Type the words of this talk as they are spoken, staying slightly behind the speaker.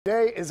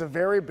Today is a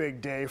very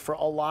big day for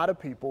a lot of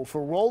people,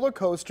 for roller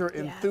coaster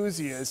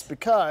enthusiasts,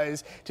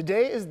 because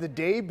today is the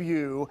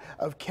debut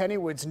of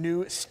Kennywood's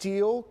new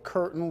steel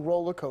curtain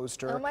roller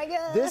coaster. Oh my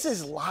gosh. This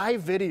is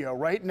live video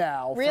right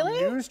now Really?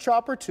 from News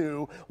Chopper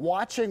 2,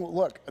 watching,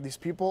 look, these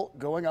people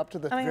going up to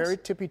the very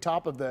tippy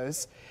top of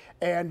this.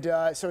 And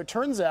so it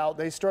turns out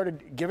they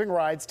started giving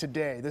rides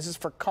today. This is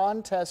for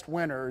contest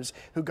winners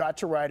who got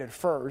to ride it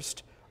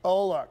first.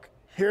 Oh, look.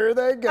 Here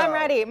they go. I'm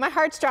ready. My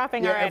heart's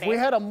dropping already. If we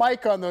had a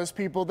mic on those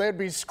people, they'd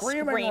be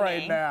screaming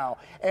right now.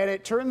 And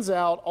it turns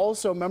out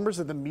also members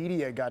of the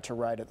media got to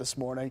ride it this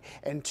morning,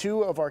 and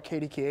two of our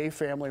KDKA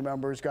family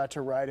members got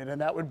to ride it,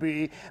 and that would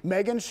be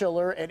Megan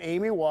Schiller and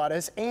Amy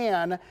Wattis,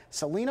 and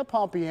Selena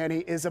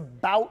Pompiani is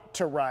about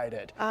to ride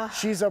it.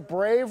 She's a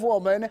brave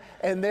woman,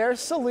 and there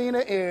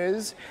Selena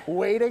is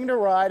waiting to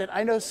ride it.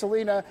 I know,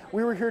 Selena,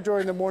 we were here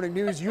during the morning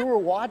news. You were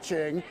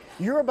watching.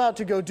 You're about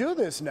to go do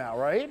this now,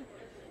 right?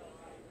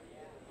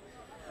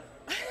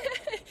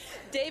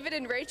 David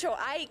and Rachel,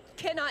 I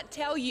cannot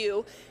tell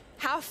you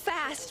how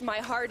fast my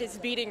heart is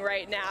beating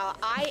right now.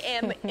 I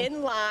am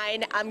in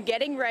line. I'm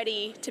getting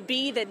ready to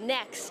be the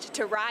next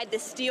to ride the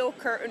steel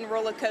curtain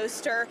roller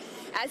coaster.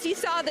 As you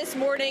saw this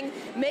morning,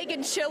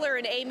 Megan Schiller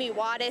and Amy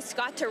Wattis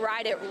got to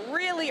ride it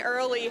really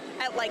early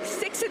at like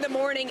 6 in the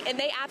morning, and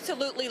they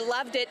absolutely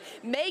loved it.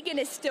 Megan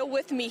is still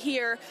with me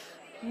here.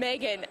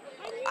 Megan,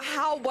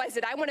 how was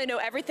it? I want to know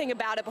everything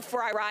about it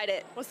before I ride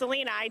it. Well,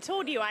 Selena, I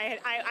told you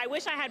I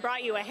wish I had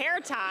brought you a hair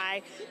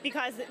tie,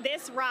 because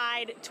this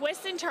ride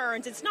twists and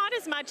turns. It's not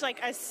as much like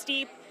a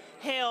steep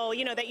hill,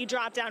 you know, that you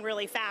drop down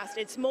really fast.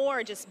 It's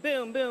more just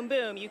boom, boom,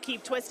 boom. You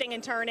keep twisting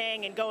and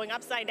turning and going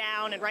upside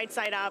down and right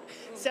side up.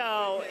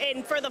 So,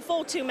 and for the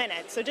full 2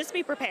 minutes. So just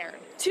be prepared.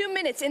 2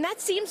 minutes, and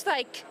that seems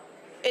like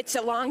it's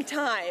a long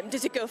time.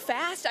 Does it go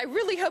fast? I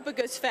really hope it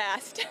goes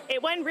fast.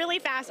 It went really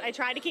fast. I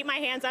tried to keep my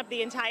hands up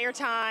the entire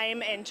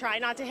time and try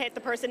not to hit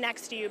the person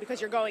next to you,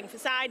 because you're going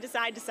side to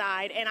side to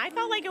side. And I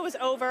felt like it was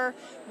over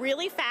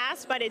really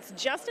fast, but it's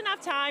just enough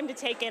time to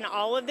take in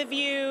all of the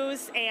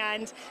views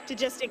and to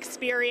just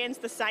experience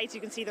the sights.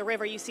 You can see the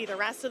river, you see the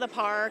rest of the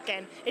park,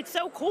 and it's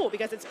so cool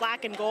because it's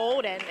black and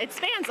gold and it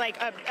spans like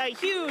a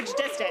huge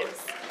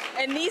distance.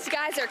 And these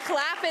guys are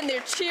clapping,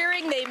 they're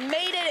cheering, they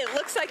made it. It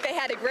looks like they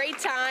had a great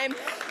time.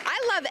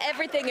 I love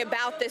everything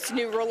about this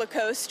new roller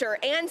coaster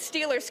and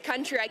Steelers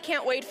country. I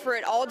can't wait for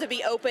it all to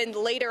be opened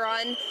later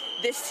on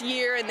this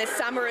year and this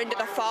summer into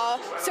the fall.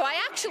 So I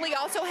actually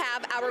also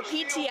have our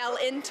PTL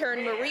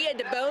intern, Maria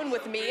DeBone,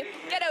 with me.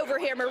 Get over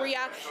here,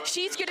 Maria.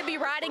 She's going to be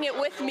riding it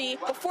with me.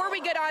 Before we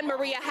get on,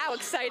 Maria, how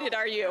excited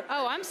are you?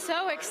 Oh, I'm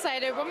so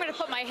excited. I'm going to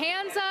put my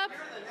hands up.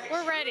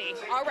 We're ready.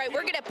 All right,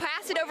 we're going to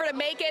pass it over to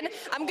Megan.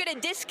 I'm going to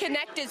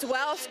disconnect as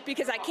well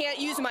because I can't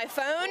use my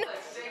phone.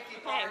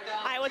 Okay,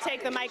 I will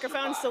take the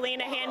microphone.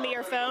 Selena, hand me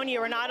your phone.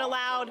 You are not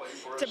allowed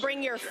to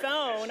bring your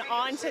phone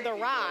onto the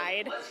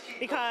ride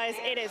because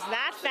it is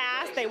that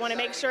fast. They want to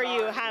make sure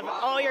you have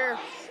all your,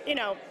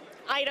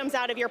 items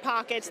out of your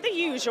pockets, the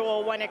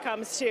usual when it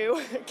comes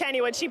to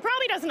Kennywood. She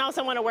probably doesn't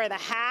also want to wear the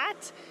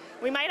hat.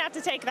 We might have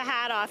to take the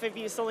hat off of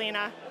you,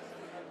 Selena.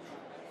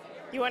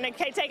 You want to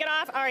take it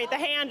off? All right, the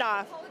hand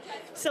off.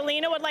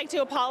 Selena would like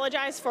to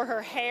apologize for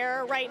her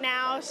hair right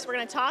now. So we're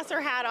going to toss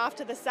her hat off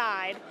to the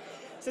side.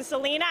 So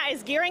Selena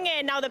is gearing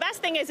in. Now the best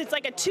thing is it's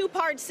like a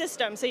two-part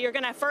system. So you're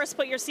going to first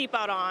put your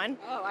seatbelt on.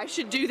 Oh, I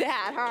should do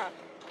that, huh?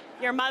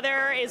 Your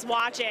mother is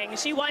watching.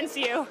 She wants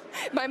you.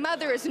 My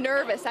mother is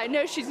nervous. I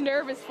know she's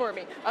nervous for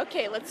me.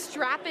 Okay, let's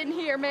strap in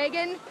here,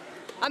 Megan.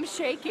 I'm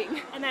shaking.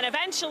 And then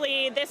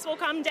eventually this will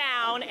come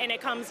down, and it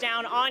comes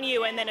down on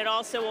you, and then it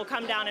also will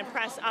come down and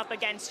press up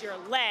against your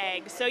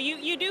leg. So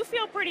you do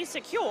feel pretty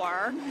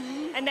secure.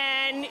 And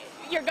then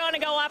you're going to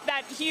go up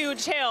that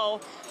huge hill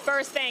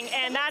first thing,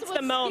 and that's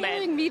the moment.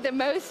 What's scaring me the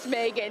most,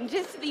 Megan,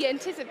 just the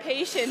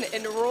anticipation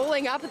and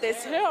rolling up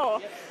this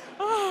hill.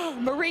 Oh,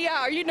 Maria,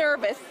 are you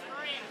nervous?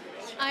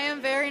 I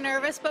am very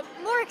nervous, but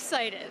more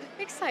excited.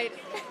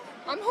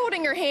 I'm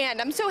holding her hand.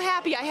 I'm so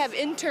happy I have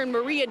intern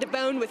Maria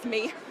DeBone with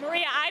me.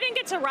 Maria, I didn't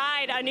get to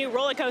ride a new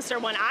roller coaster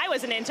when I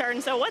was an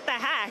intern, so what the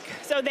heck?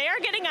 So they're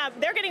getting up,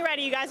 they're getting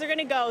ready, you guys are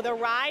gonna go. The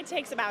ride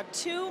takes about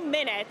 2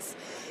 minutes,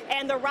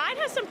 and the ride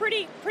has some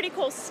pretty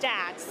cool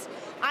stats.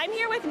 I'm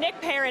here with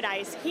Nick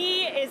Paradise.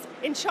 He is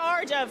in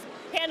charge of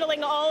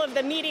handling all of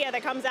the media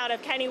that comes out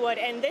of Kennywood,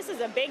 and this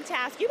is a big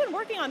task. You've been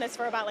working on this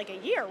for about like a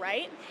year,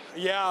 right?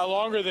 Yeah,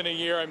 longer than a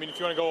year. I mean, if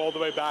you want to go all the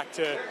way back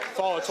to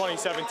fall of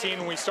 2017,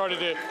 when we started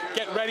to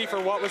get ready for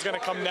what was going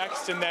to come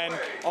next, and then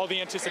all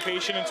the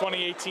anticipation in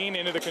 2018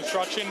 into the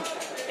construction,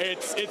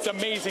 it's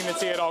amazing to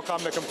see it all come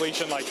to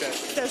completion like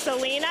this. So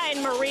Selena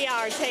and Maria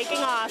are taking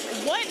off.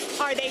 What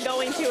are they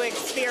going to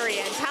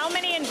experience? How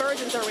many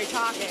inversions are we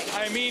talking?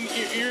 I mean,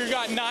 you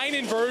got 9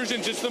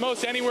 inversions. It's the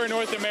most anywhere in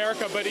North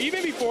America, but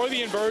even before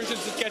the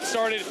inversions get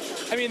started,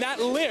 I mean, that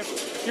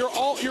lift, you're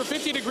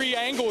 50-degree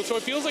angle, so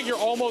it feels like you're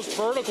almost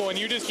vertical, and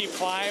you just keep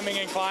climbing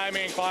and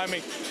climbing and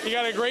climbing. You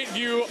got a great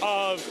view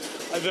of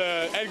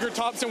the Edgar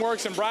Thompson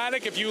Works in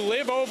Braddock. If you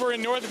live over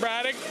in North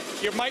Braddock,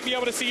 you might be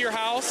able to see your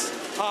house.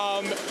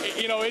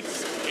 You know,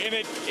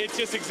 it's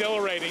just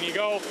exhilarating. You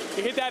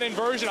hit that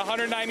inversion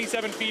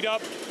 197 feet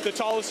up, the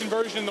tallest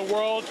inversion in the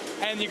world,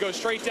 and you go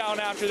straight down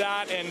after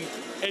that, and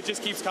it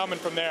just keeps coming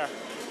from there.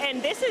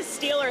 And this is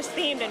Steelers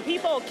themed, and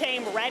people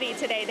came ready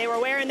today. They were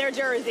wearing their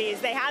jerseys.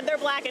 They had their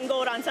black and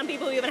gold on. Some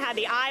people even had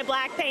the eye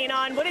black paint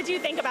on. What did you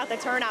think about the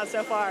turnout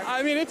so far?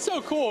 I mean, it's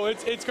so cool.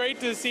 It's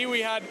great to see.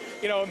 We had,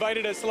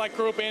 invited a select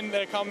group in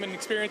to come and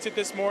experience it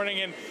this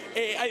morning, and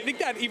I think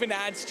that even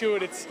adds to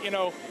it. It's,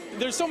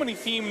 there's so many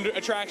themed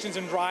attractions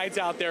and rides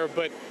out there,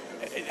 but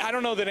I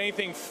don't know that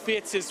anything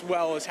fits as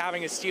well as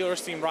having a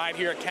Steelers-themed ride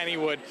here at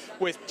Kennywood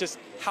with just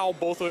how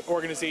both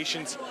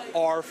organizations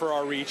are for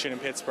our region in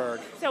Pittsburgh.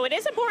 So it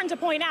is important to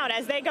point out,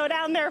 as they go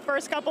down their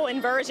first couple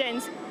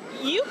inversions,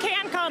 you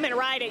can come and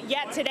ride it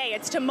yet today.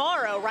 It's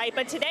tomorrow, right?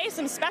 But today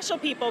some special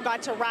people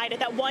got to ride it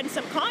that won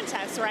some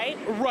contests, right?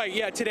 Right,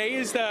 yeah. Today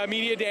is the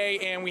media day,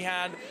 and we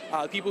had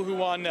people who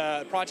won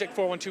Project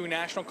 412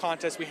 national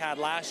contest we had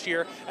last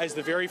year as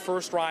the very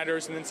first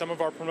riders, and then some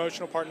of our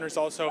promotional partners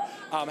also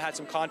had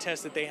some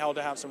contests that they held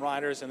to have some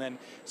riders, and then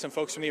some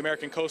folks from the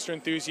American Coaster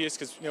Enthusiasts,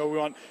 because we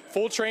want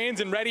full trains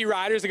and ready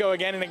riders to go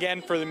again and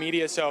again for the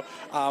media. So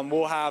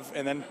we'll have,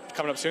 and then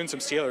coming up soon,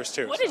 some Steelers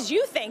too. What did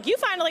you think? You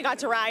finally got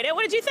to ride it.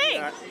 What did you think?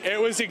 It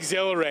was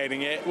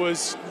exhilarating. It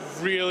was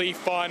really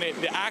fun.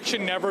 The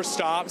action never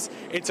stops.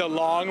 It's a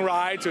long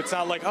ride, so it's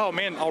not like, oh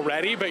man,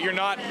 already, but you're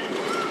not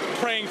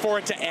praying for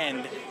it to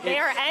end. They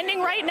are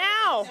ending right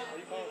now.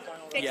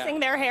 Fixing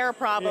their hair,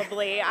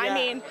 probably. Yeah. I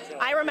mean,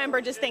 I remember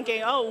just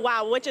thinking, oh,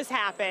 wow, what just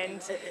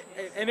happened?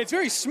 And it's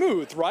very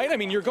smooth, right? I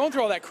mean, you're going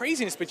through all that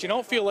craziness, but you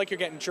don't feel like you're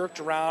getting jerked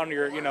around.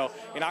 You're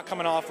not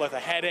coming off with a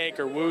headache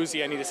or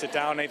woozy, I need to sit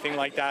down, anything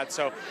like that.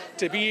 So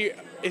to be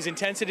as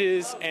intense it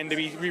is and to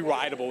be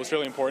re-rideable was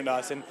really important to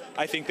us. And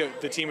I think that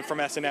the team from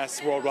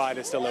SNS Worldwide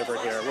has delivered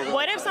here.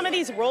 What have some of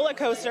these roller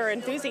coaster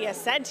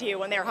enthusiasts said to you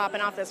when they were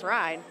hopping off this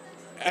ride?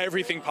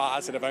 Everything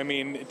positive. I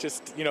mean,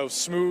 just,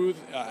 smooth,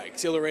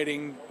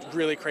 exhilarating,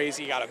 really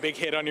crazy. You got a big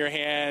hit on your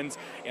hands.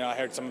 I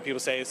heard some people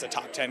say it's a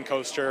top 10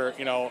 coaster,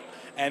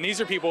 and these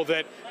are people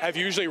that have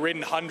usually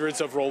ridden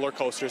hundreds of roller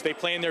coasters. They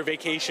plan their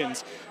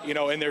vacations,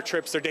 in their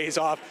trips, their days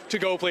off to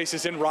go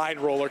places and ride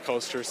roller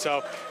coasters.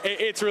 So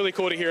it's really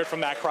cool to hear it from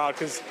that crowd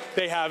because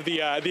they have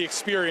the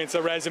experience,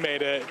 the resume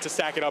to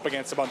stack it up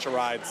against a bunch of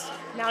rides.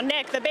 Now,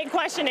 Nick, the big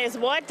question is,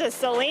 what does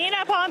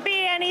Selena,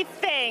 Pompiani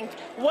think?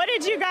 What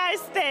did you guys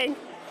think?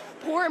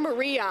 Poor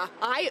Maria.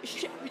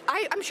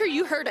 I'm sure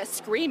you heard us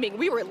screaming.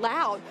 We were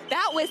loud.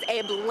 That was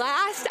a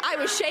blast. I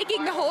was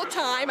shaking the whole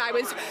time. I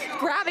was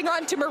grabbing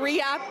onto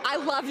Maria. I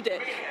loved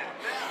it.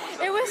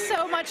 It was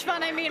so much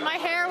fun. I mean, my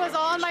hair was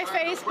all on my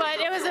face, but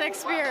it was an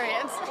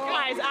experience.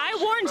 Guys, I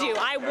warned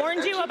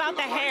you about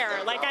the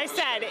hair. Like I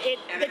said,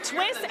 the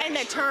twists and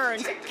the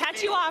turns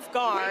catch you off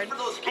guard,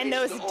 and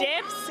those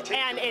dips,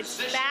 and it's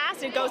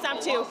fast. It goes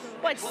up to,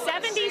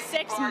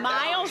 76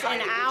 miles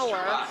an hour,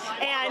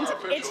 and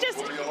it's just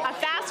a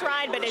fast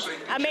ride, but it's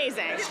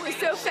amazing. It was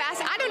so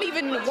fast. I don't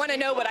even want to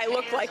know what I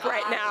look like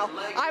right now.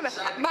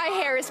 My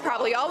hair is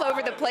probably all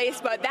over the place,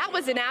 but that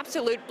was an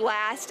absolute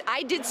blast.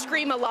 I did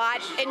scream a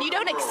lot, and you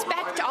don't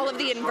expect all of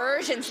the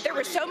inversions. There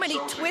were so many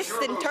twists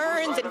and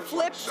turns and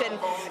flips,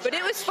 but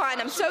it was fun.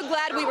 I'm so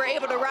glad we were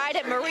able to ride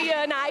it, Maria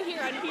and I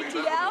here on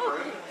PTL.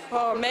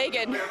 Oh,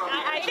 Megan,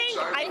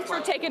 thanks for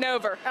taking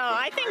over. Oh,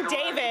 I think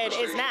David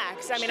is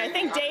next. I mean, I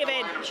think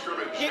David,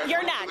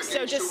 you're next,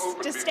 so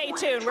just stay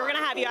tuned. We're going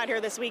to have you out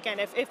here this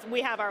weekend if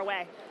we have our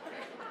way.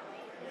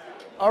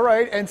 All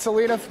right, and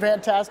Selena,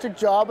 fantastic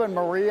job, and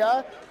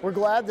Maria, we're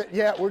glad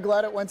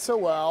it went so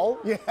well.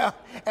 Yeah,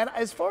 and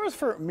as far as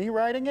for me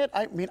riding it,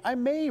 I mean, I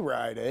may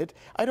ride it.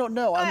 I don't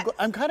know.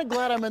 I'm kind of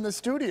glad I'm in the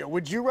studio.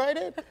 Would you ride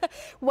it?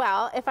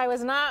 Well, if I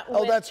was not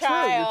with that's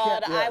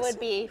child, true. Yes. I would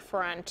be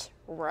front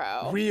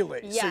row.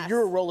 Really? Yes. So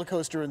you're a roller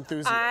coaster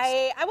enthusiast.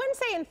 I wouldn't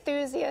say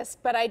enthusiast,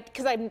 but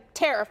because I'm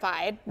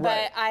terrified,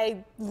 Right. but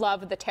I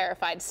love the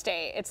terrified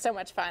state. It's so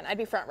much fun. I'd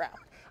be front row.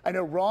 I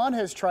know Ron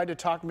has tried to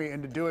talk me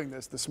into doing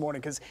this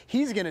morning because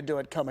he's going to do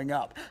it coming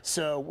up.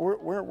 So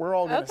we're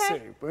all going to see.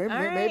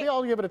 Maybe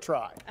I'll give it a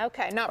try.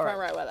 Okay, not front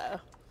row though.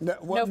 No,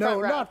 front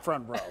row. Not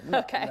front row. No,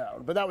 Okay.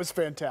 no. But that was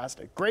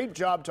fantastic. Great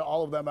job to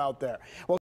all of them out there. Well,